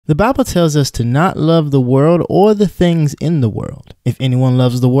The Bible tells us to not love the world or the things in the world. If anyone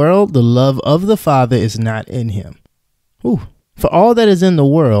loves the world, the love of the Father is not in him. Ooh. For all that is in the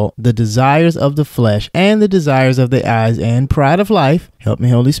world, the desires of the flesh and the desires of the eyes and pride of life, help me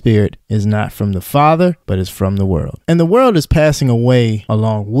Holy Spirit, is not from the Father, but is from the world. And the world is passing away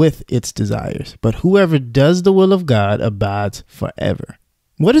along with its desires, but whoever does the will of God abides forever.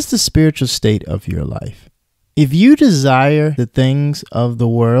 What is the spiritual state of your life? If you desire the things of the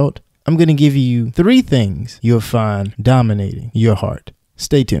world, I'm going to give you 3 things you'll find dominating your heart.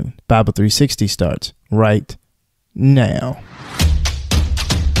 Stay tuned. Bible 360 starts right now.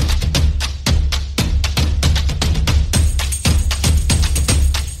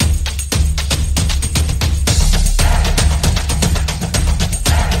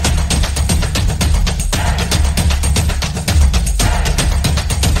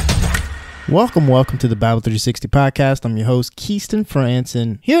 Welcome to the Bible 360 podcast. I'm your host, Keyston France,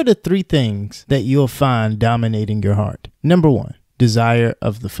 and here are the 3 things that you'll find dominating your heart. Number 1, desire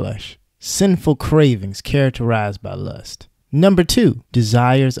of the flesh. Sinful cravings characterized by lust. Number 2,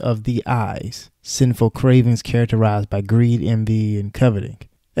 desires of the eyes. Sinful cravings characterized by greed, envy, and coveting.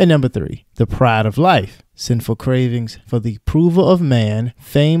 And number 3, the pride of life. Sinful cravings for the approval of man,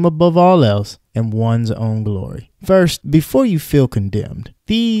 fame above all else, and one's own glory. First, before you feel condemned,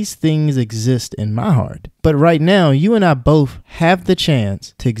 these things exist in my heart. But right now, you and I both have the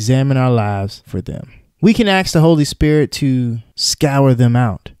chance to examine our lives for them. We can ask the Holy Spirit to scour them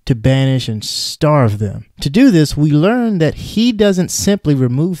out, to banish and starve them. To do this, we learn that He doesn't simply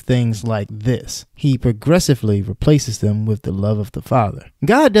remove things like this. He progressively replaces them with the love of the Father.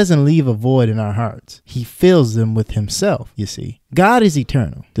 God doesn't leave a void in our hearts. He fills them with Himself, you see. God is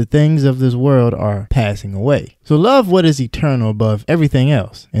eternal. The things of this world are passing away. So love what is eternal above everything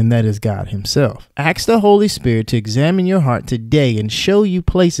else, and that is God Himself. Ask the Holy Spirit to examine your heart today and show you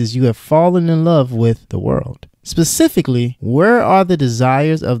places you have fallen in love with the world. Specifically, where are the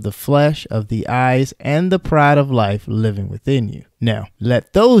desires of the flesh, of the eyes, and the pride of life living within you? Now,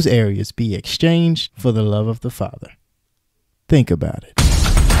 let those areas be exchanged for the love of the Father. Think about it.